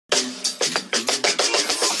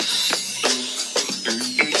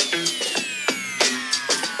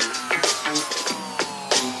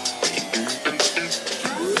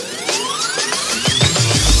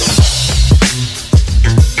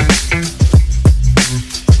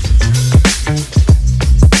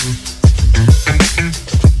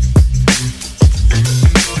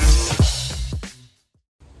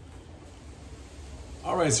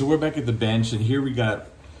right, so we're back at the bench, and here we got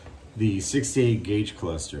the 68 gauge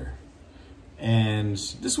cluster. And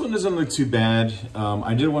this one doesn't look too bad.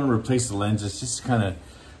 I did want to replace the lenses just to kind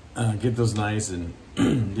of get those nice, and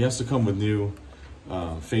they also come with new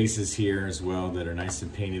faces here as well that are nice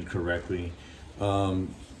and painted correctly.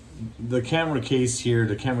 The camera case here,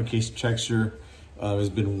 the camera case texture has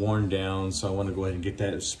been worn down, so I want to go ahead and get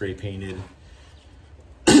that spray painted,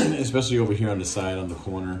 especially over here on the side, on the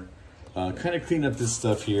corner. Kind of clean up this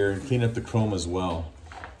stuff here, clean up the chrome as well.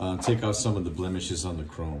 Take out some of the blemishes on the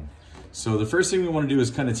chrome. So the first thing we want to do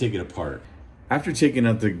is kind of take it apart. After taking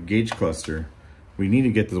out the gauge cluster, we need to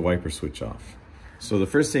get the wiper switch off. So the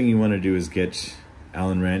first thing you want to do is get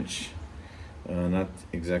Allen wrench. Not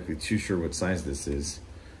exactly too sure what size this is.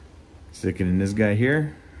 Stick it in this guy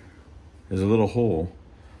here. There's a little hole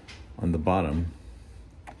on the bottom,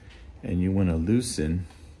 and you want to loosen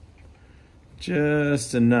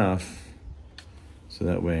just enough so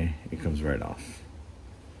that way it comes right off.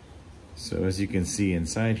 So as you can see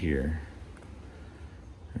inside here,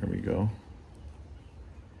 there we go.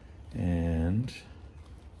 And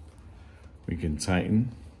we can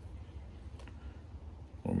tighten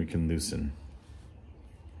or we can loosen.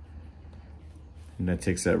 And that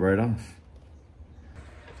takes that right off.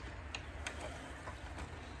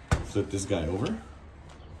 Flip this guy over.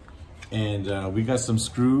 And we got some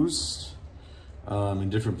screws in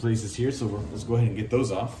different places here, so let's go ahead and get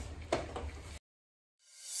those off.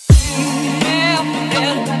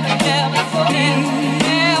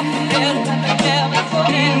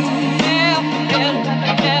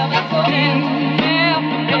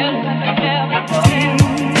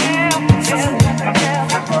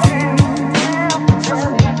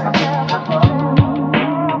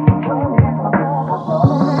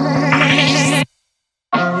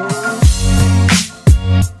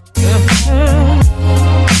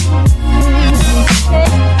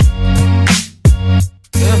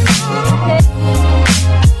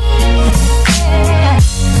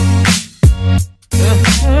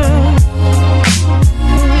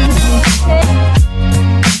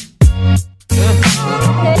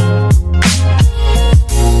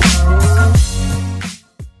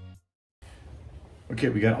 Okay,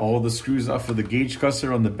 we got all the screws off of the gauge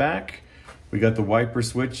cluster on the back. We got the wiper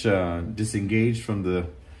switch disengaged from the,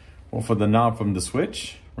 well, for the knob from the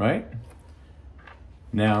switch, right?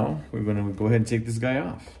 Now, we're gonna go ahead and take this guy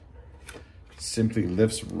off. Simply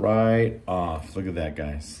lifts right off. Look at that,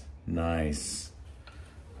 guys. Nice.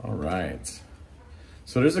 All right.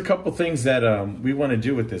 So there's a couple things that we wanna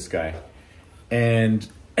do with this guy. And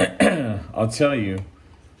I'll tell you,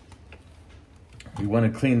 we wanna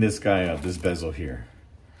clean this guy up, this bezel here.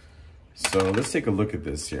 So let's take a look at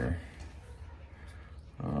this here.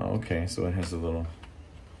 Okay, so it has a little,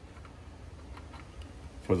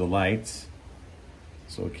 for the lights.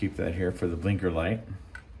 So we'll keep that here for the blinker light.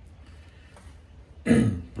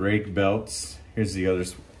 Brake belts. Here's the other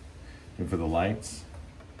for the lights.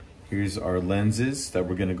 Here's our lenses that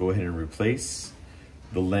we're gonna go ahead and replace.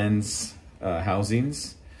 The lens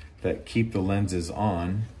housings that keep the lenses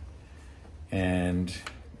on. And,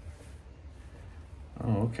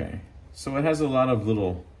 oh, okay. So it has a lot of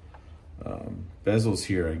little bezels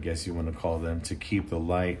here, I guess you want to call them, to keep the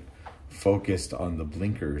light focused on the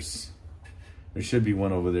blinkers. There should be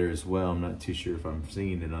one over there as well. I'm not too sure if I'm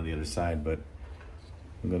seeing it on the other side, but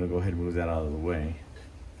I'm gonna go ahead and move that out of the way.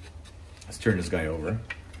 Let's turn this guy over.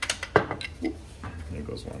 There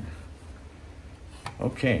goes one.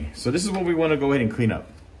 Okay, so this is what we want to go ahead and clean up.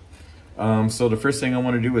 So the first thing I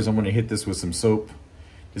want to do is I'm going to hit this with some soap.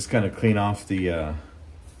 Just kind of clean off the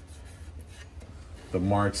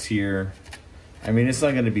marks here. I mean, it's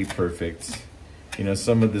not going to be perfect. You know,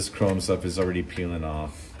 some of this chrome stuff is already peeling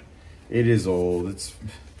off. It is old. It's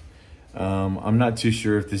I'm not too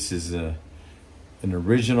sure if this is an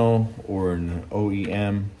original or an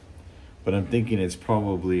OEM, but I'm thinking it's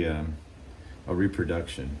probably a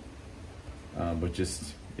reproduction. But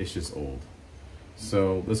it's just old.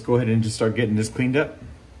 So let's go ahead and just start getting this cleaned up.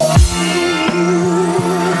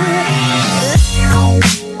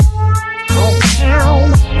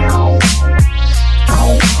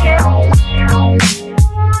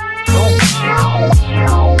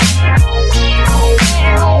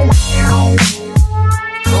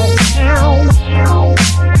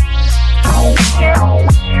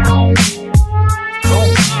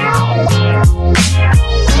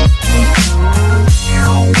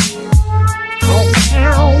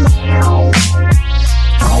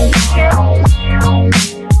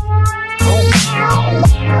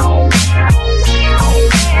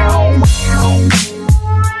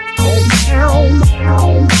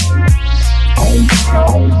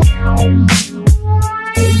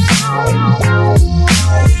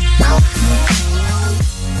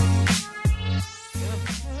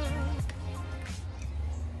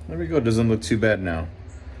 There we go, doesn't look too bad now.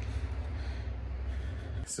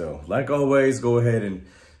 So, like always, go ahead and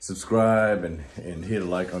subscribe and hit a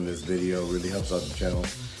like on this video. Really helps out the channel,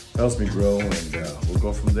 helps me grow, and we'll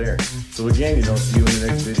go from there. So again, see you in the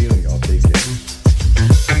next video, and y'all take care.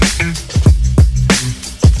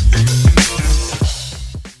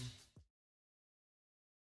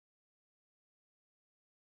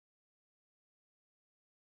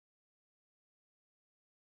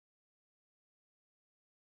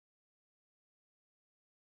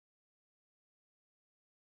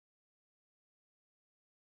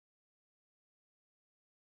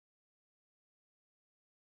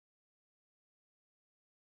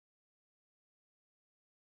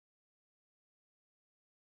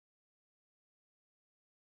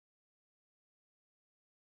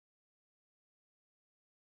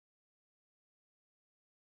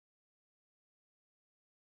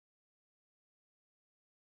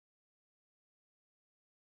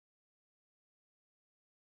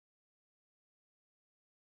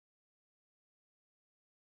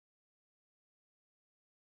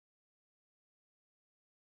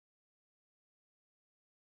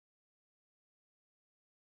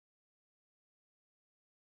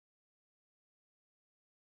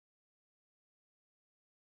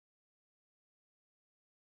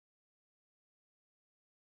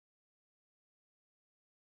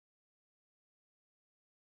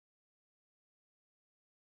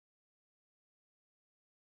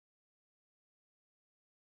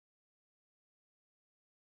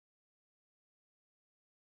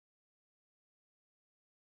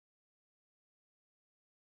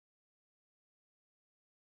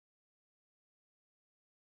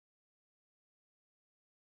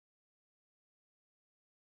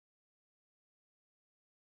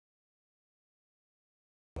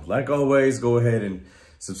 Like always, go ahead and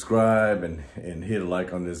subscribe and hit a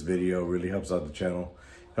like on this video. Really helps out the channel,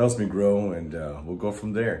 helps me grow, and we'll go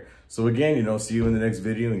from there. So again, see you in the next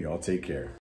video, and y'all take care.